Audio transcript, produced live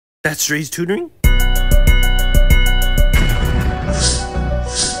That's Dre's tutoring.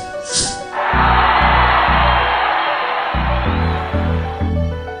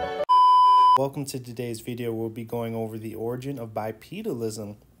 Welcome to today's video. We'll be going over the origin of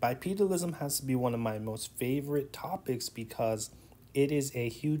bipedalism. Bipedalism has to be one of my most favorite topics because it is a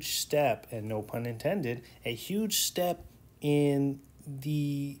huge step, and no pun intended, a huge step in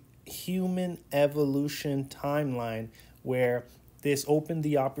the human evolution timeline, where this opened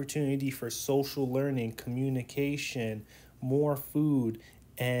the opportunity for social learning, communication, more food,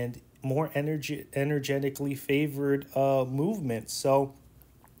 and more energetically favored movements. So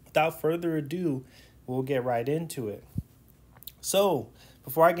without further ado, we'll get right into it. So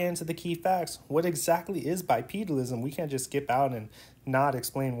before I get into the key facts, what exactly is bipedalism? We can't just skip out and not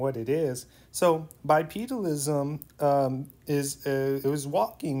explain what it is. So bipedalism is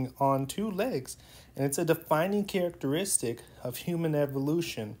walking on two legs, and it's a defining characteristic of human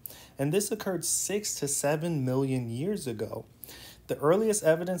evolution. And this occurred 6 to 7 million years ago. The earliest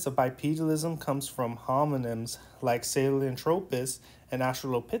evidence of bipedalism comes from hominins like Sahelanthropus and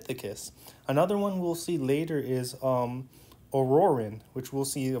Australopithecus. Another one we'll see later is Auroran, which we'll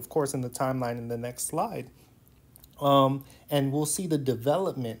see, of course, in the timeline in the next slide. And we'll see the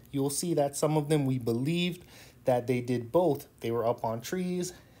development. You'll see that some of them we believed that they did both. They were up on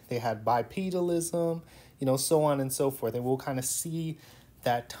trees, they had bipedalism, so on and so forth. And we'll kind of see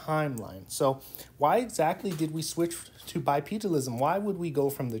that timeline. So why exactly did we switch to bipedalism? Why would we go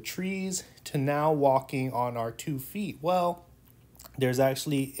from the trees to now walking on our 2 feet? Well, there's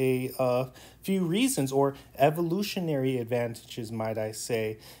actually a few reasons, or evolutionary advantages, might I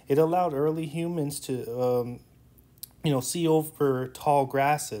say. It allowed early humans to, see over tall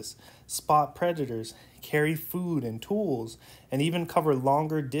grasses, spot predators, carry food and tools, and even cover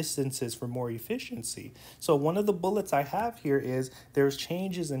longer distances for more efficiency. So one of the bullets I have here is there's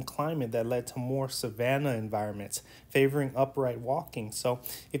changes in climate that led to more savanna environments, favoring upright walking. So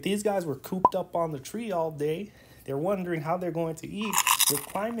if these guys were cooped up on the tree all day, they're wondering how they're going to eat. With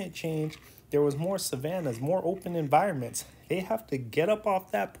climate change, there was more savannas, more open environments. They have to get up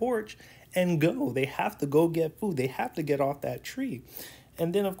off that porch and go. They have to go get food. They have to get off that tree.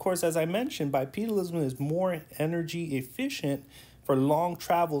 And then, of course, as I mentioned, bipedalism is more energy efficient for long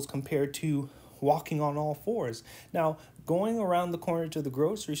travels compared to walking on all fours. Now, going around the corner to the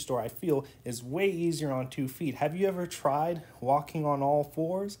grocery store, I feel, is way easier on 2 feet. Have you ever tried walking on all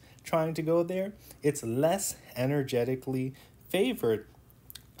fours, trying to go there? It's less energetically favored.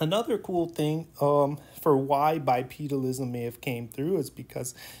 Another cool thing for why bipedalism may have came through is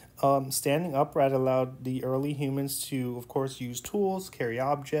because standing upright allowed the early humans to, of course, use tools, carry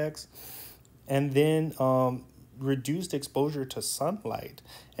objects, and then reduced exposure to sunlight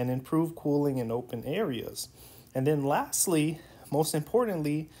and improved cooling in open areas. And then lastly, most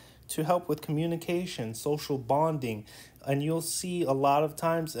importantly, to help with communication, social bonding. And you'll see a lot of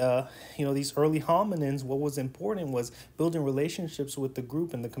times, these early hominins, what was important was building relationships with the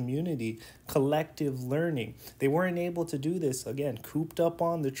group and the community, collective learning. They weren't able to do this, again, cooped up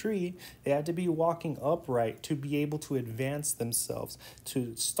on the tree. They had to be walking upright to be able to advance themselves,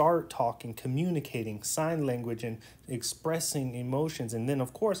 to start talking, communicating, sign language, and expressing emotions. And then,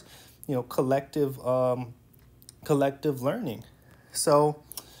 of course, collective learning. So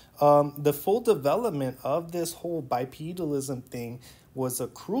the full development of this whole bipedalism thing was a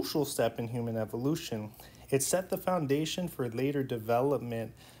crucial step in human evolution. It set the foundation for later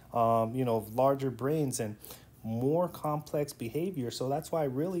development, of larger brains and more complex behavior. So that's why I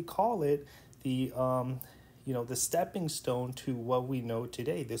really call it the stepping stone to what we know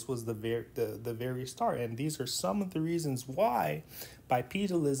today. This was the very start, and these are some of the reasons why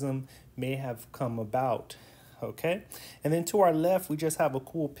bipedalism may have come about. Okay, and then to our left, we just have a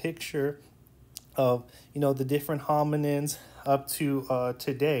cool picture of, the different hominins up to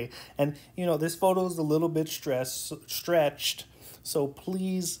today. And, this photo is a little bit stretched, so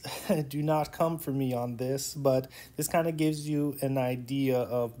please do not come for me on this. But this kind of gives you an idea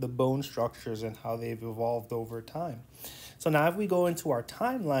of the bone structures and how they've evolved over time. So now if we go into our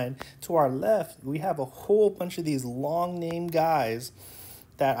timeline, to our left, we have a whole bunch of these long name guys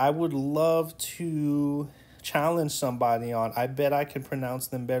that I would love to challenge somebody on. I bet I can pronounce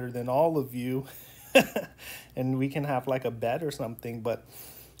them better than all of you. And we can have like a bet or something, but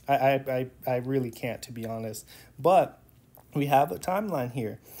I really can't, to be honest. But we have a timeline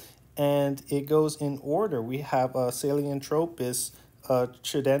here, and it goes in order. We have Sahelanthropus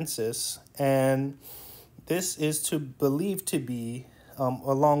chidensis, and this is believed to be,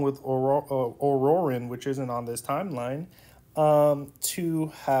 along with Auroran, which isn't on this timeline,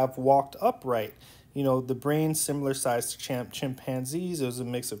 to have walked upright. You know, the brain similar size to chimpanzees. It was a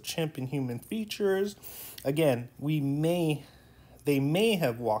mix of chimp and human features. Again, they may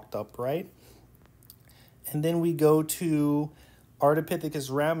have walked upright. And then we go to Ardipithecus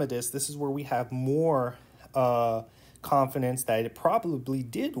ramidus. This is where we have more confidence that it probably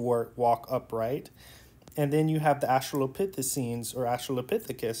did walk upright. And then you have the Australopithecines or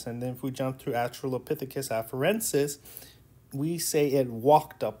Australopithecus. And then if we jump through Australopithecus afarensis, we say it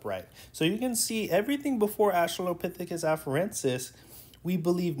walked upright. So you can see everything before Australopithecus afarensis, we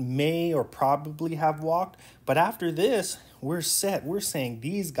believe may or probably have walked. But after this, we're set. We're saying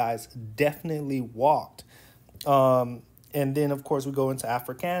these guys definitely walked. And then, of course, we go into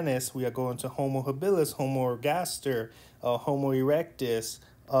Africanus. We go into Homo habilis, Homo ergaster, Homo erectus,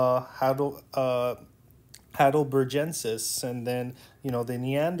 Heidelbergensis, and then, you know, the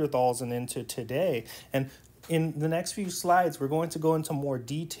Neanderthals and into today. And in the next few slides, we're going to go into more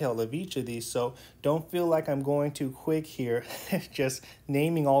detail of each of these. So don't feel like I'm going too quick here, just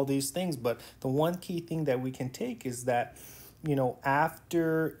naming all these things. But the one key thing that we can take is that, you know,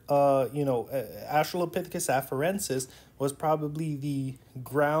 after, Australopithecus afarensis was probably the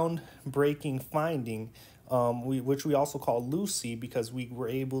groundbreaking finding, which we also call Lucy, because we were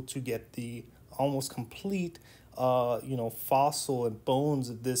able to get the almost complete, fossil and bones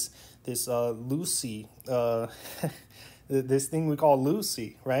of this Lucy, this thing we call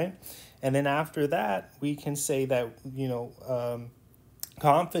Lucy, right? And then after that, we can say that,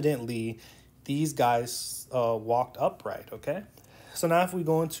 confidently, these guys walked upright, okay? So now if we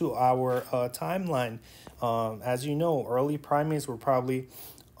go into our timeline, as you know, early primates were probably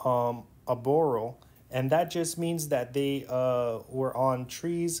arboreal, and that just means that they were on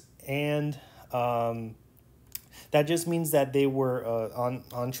trees, and that just means that they were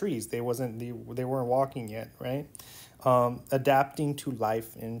on trees. They weren't walking yet, right? Adapting to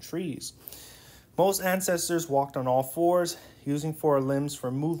life in trees. Most ancestors walked on all fours, using forelimbs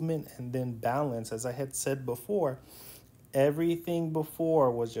for movement and then balance. As I had said before, everything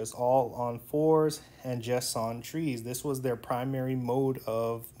before was just all on fours and just on trees. This was their primary mode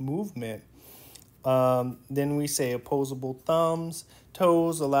of movement. Then we say opposable thumbs,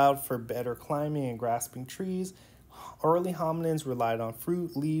 toes allowed for better climbing and grasping trees. Early hominins relied on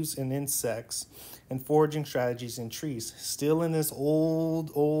fruit, leaves, and insects, and foraging strategies in trees. Still in this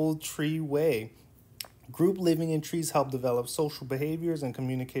old tree way. Group living in trees helped develop social behaviors and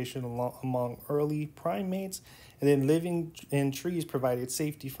communication among early primates. And then living in trees provided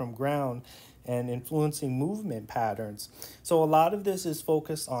safety from ground and influencing movement patterns. So a lot of this is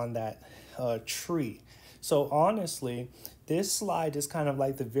focused on that tree. So honestly, this slide is kind of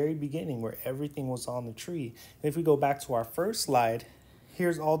like the very beginning where everything was on the tree. And if we go back to our first slide,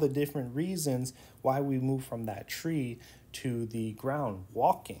 here's all the different reasons why we move from that tree to the ground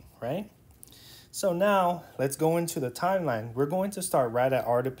walking, right? So now let's go into the timeline. We're going to start right at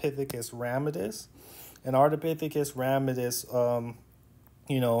Ardipithecus ramidus. And Ardipithecus ramidus,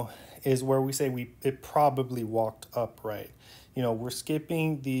 is where we say it probably walked upright. You know, we're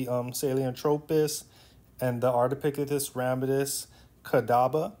skipping the Sahelanthropus and the Ardipithecus ramidus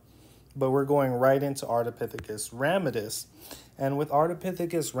cadaba, but we're going right into Ardipithecus ramidus. And with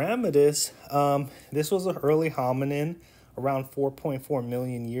Ardipithecus ramidus, this was an early hominin around 4.4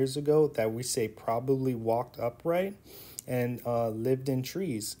 million years ago that we say probably walked upright and lived in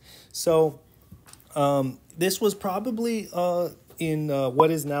trees. So this was probably in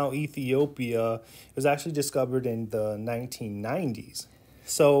what is now Ethiopia. It was actually discovered in the 1990s.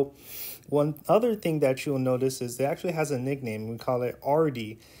 So one other thing that you'll notice is it actually has a nickname. We call it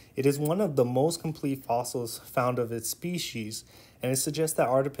Ardi. It is one of the most complete fossils found of its species, and it suggests that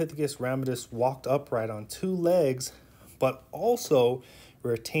Ardipithecus ramidus walked upright on two legs, but also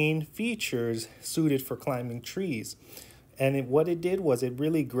retained features suited for climbing trees. And what it did was it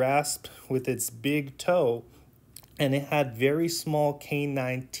really grasped with its big toe, and it had very small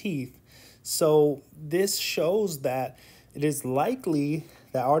canine teeth. So this shows that it is likely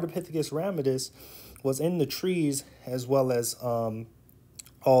that Ardipithecus ramidus was in the trees as well as on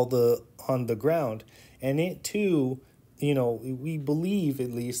the ground. And it too, we believe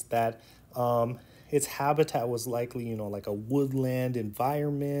at least that its habitat was likely, like a woodland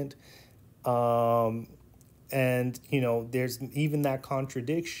environment. And, there's even that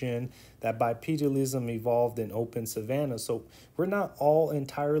contradiction that bipedalism evolved in open savanna. So we're not all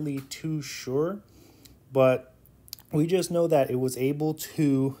entirely too sure, but we just know that it was able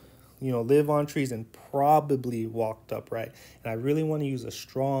to, live on trees and probably walked upright. And I really want to use a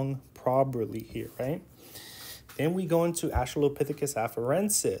strong probably here, right? Then we go into Australopithecus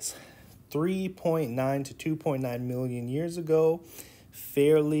afarensis, 3.9 to 2.9 million years ago,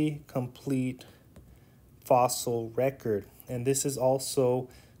 fairly complete fossil record. And this is also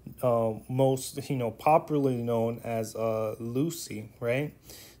most, popularly known as Lucy, right?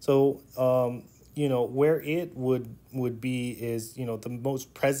 So, where it would be is, the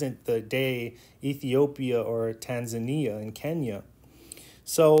most present the day Ethiopia or Tanzania in Kenya.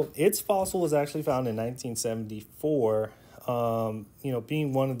 So its fossil was actually found in 1974,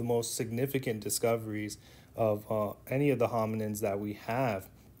 being one of the most significant discoveries of any of the hominins that we have.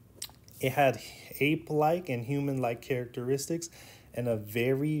 It had ape-like and human-like characteristics and a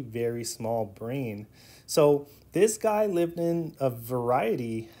very, very small brain. So this guy lived in a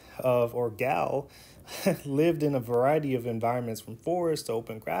variety of, or gal, lived in a variety of environments from forests to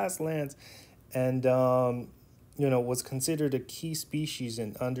open grasslands, and was considered a key species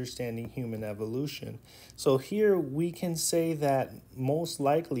in understanding human evolution. So here we can say that most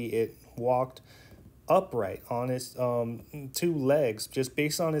likely it walked upright on its two legs, just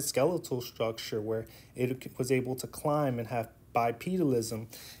based on its skeletal structure, where it was able to climb and have bipedalism,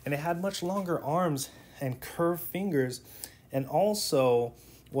 and it had much longer arms and curved fingers. And also,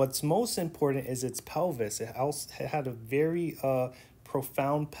 what's most important is its pelvis. It had a very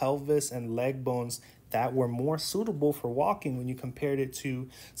profound pelvis and leg bones that were more suitable for walking when you compared it to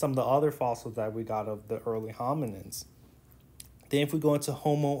some of the other fossils that we got of the early hominins. Then if we go into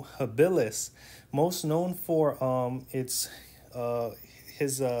Homo habilis, most known for his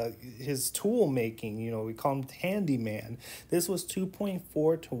tool making, we call him handyman. This was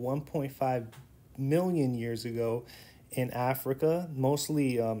 2.4 to 1.5 million years ago in Africa,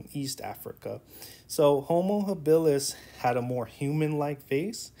 mostly East Africa. So Homo habilis had a more human-like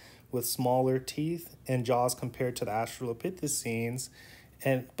face with smaller teeth and jaws compared to the Australopithecines,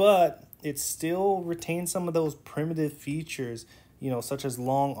 but it still retains some of those primitive features, such as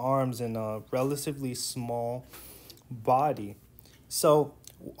long arms and a relatively small body. So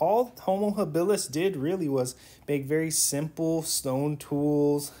all Homo habilis did really was make very simple stone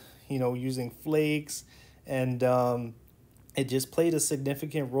tools, using flakes, and it just played a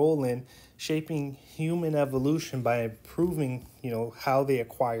significant role in shaping human evolution by improving, how they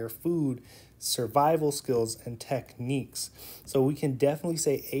acquire food, survival skills, and techniques. So we can definitely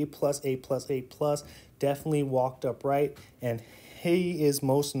say A+, definitely walked upright, and he is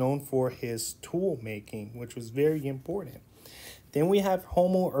most known for his tool making, which was very important. Then we have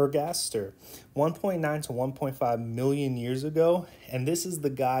Homo ergaster, 1.9 to 1.5 million years ago. And this is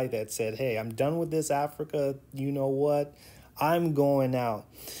the guy that said, hey, I'm done with this Africa. You know what? I'm going out.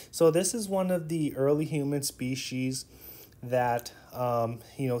 So this is one of the early human species that,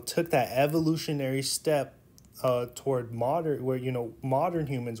 took that evolutionary step toward modern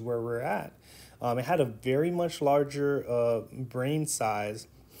humans where we're at. It had a very much larger brain size,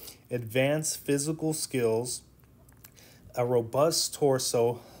 advanced physical skills, a robust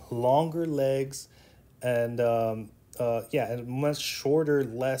torso, longer legs, and and much shorter,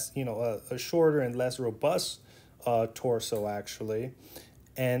 a shorter and less robust torso actually.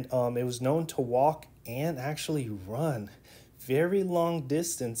 And it was known to walk and actually run very long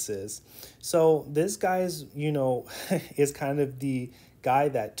distances. So this guy's, is kind of the guy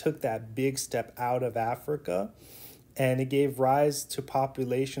that took that big step out of Africa, and it gave rise to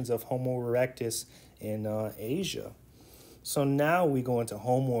populations of Homo erectus in Asia. So now we go into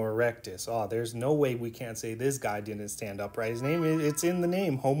Homo erectus. Oh, there's no way we can't say this guy didn't stand upright. His name, it's in the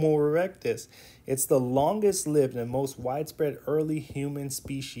name, Homo erectus. It's the longest lived and most widespread early human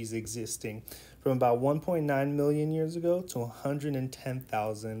species existing, from about 1.9 million years ago to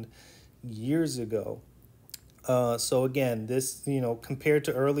 110,000 years ago. So again, this, compared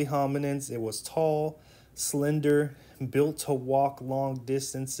to early hominins, it was tall, slender, built to walk long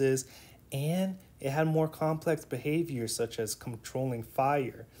distances, and it had more complex behaviors such as controlling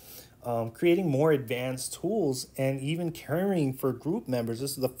fire, creating more advanced tools, and even caring for group members.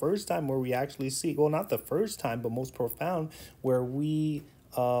 This is the first time where we actually see, well, not the first time, but most profound, where we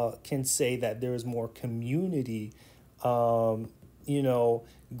can say that there is more community, group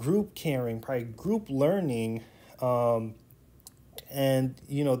caring, probably group learning, and,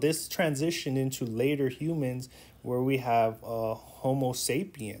 this transition into later humans where we have Homo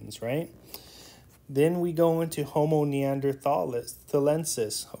sapiens, right? Then we go into Homo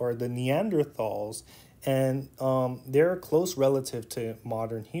neanderthalensis, or the Neanderthals, and they're a close relative to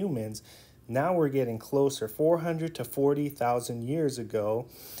modern humans. Now we're getting closer, 400 to 40,000 years ago.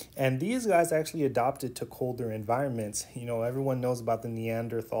 And these guys actually adopted to colder environments. Everyone knows about the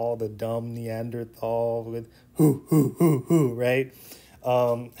Neanderthal, the dumb Neanderthal with hoo, right?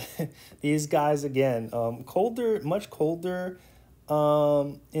 These guys, again, much colder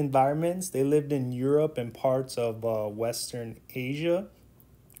environments. They lived in Europe and parts of Western Asia.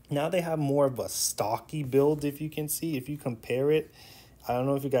 Now they have more of a stocky build, if you can see. If you compare it, I don't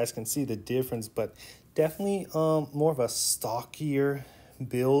know if you guys can see the difference, but definitely more of a stockier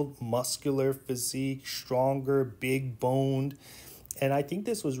build, muscular physique, stronger, big boned. And I think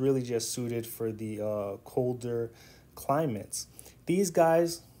this was really just suited for the colder climates. These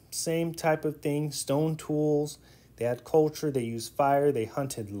guys, same type of thing, stone tools. They had culture, they used fire, they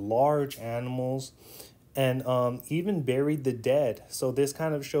hunted large animals, and even buried the dead. So this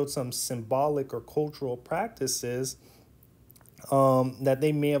kind of showed some symbolic or cultural practices that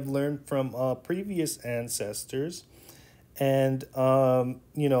they may have learned from previous ancestors. And,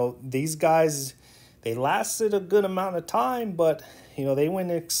 you know, these guys, they lasted a good amount of time, but, you know, they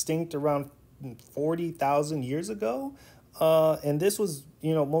went extinct around 40,000 years ago. And this was,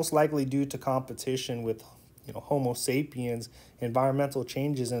 you know, most likely due to competition with, you know, Homo sapiens, environmental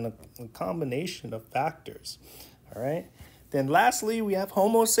changes, and a combination of factors. All right. Then lastly, we have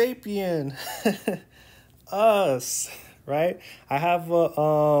Homo sapien, us, right? I have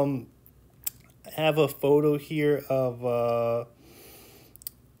a photo here of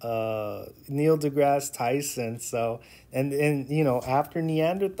Neil deGrasse Tyson. So, and you know, after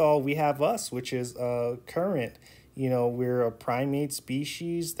Neanderthal, we have us, which is current. You know, we're a primate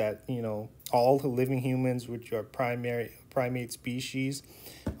species that, you know, all the living humans, which are primate species,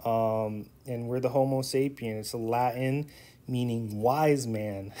 and we're the Homo sapien. It's a Latin meaning wise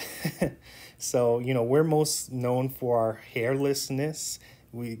man. So, you know, we're most known for our hairlessness.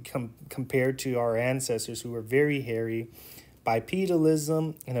 We compared to our ancestors who were very hairy,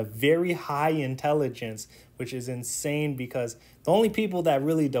 bipedalism, and a very high intelligence, which is insane because the only people that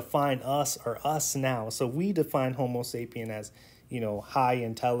really define us are us now. So we define Homo sapien as, you know, high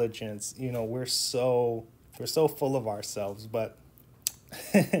intelligence. You know, we're so full of ourselves, but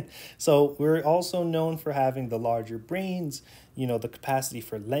so we're also known for having the larger brains, you know, the capacity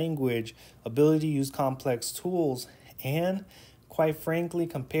for language, ability to use complex tools, and quite frankly,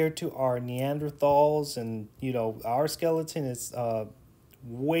 compared to our Neanderthals and, you know, our skeleton is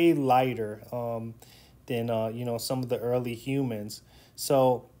way lighter than, you know, some of the early humans.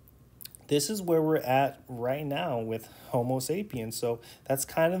 So this is where we're at right now with Homo sapiens. So that's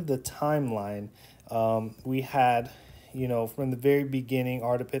kind of the timeline. We had, you know, from the very beginning,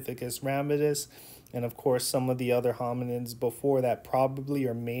 Ardipithecus ramidus, and of course some of the other hominins before that probably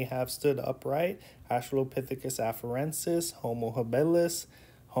or may have stood upright. Australopithecus afarensis, Homo habilis,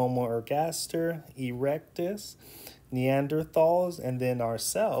 Homo ergaster, erectus, Neanderthals, and then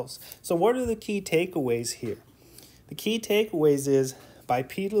ourselves. So what are the key takeaways here? The key takeaways is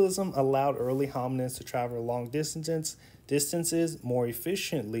bipedalism allowed early hominins to travel long distances more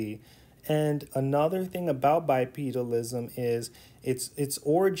efficiently. And another thing about bipedalism is its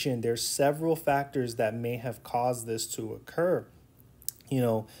origin. There's several factors that may have caused this to occur. You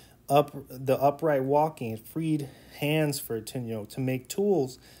know, the upright walking, it freed hands to make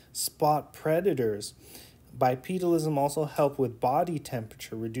tools, spot predators. Bipedalism also helped with body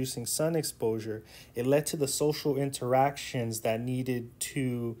temperature, reducing sun exposure. It led to the social interactions that needed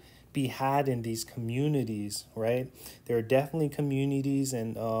to be had in these communities, right? There are definitely communities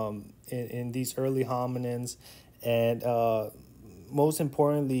and in these early hominins, and most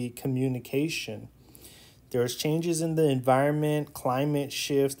importantly, communication. There's changes in the environment, climate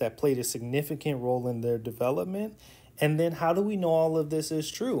shifts that played a significant role in their development. And then how do we know all of this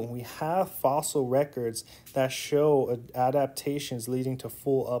is true? We have fossil records that show adaptations leading to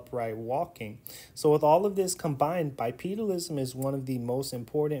full upright walking. So with all of this combined, bipedalism is one of the most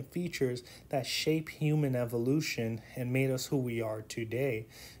important features that shape human evolution and made us who we are today.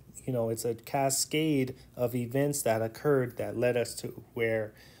 You know, it's a cascade of events that occurred that led us to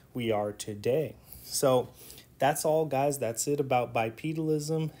where we are today. So that's all, guys. That's it about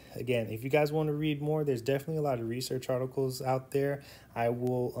bipedalism. Again, if you guys want to read more, there's definitely a lot of research articles out there. I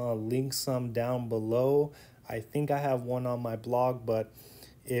will link some down below. I think I have one on my blog, but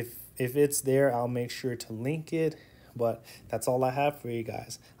if it's there, I'll make sure to link it. But that's all I have for you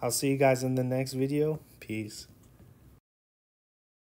guys. I'll see you guys in the next video. Peace.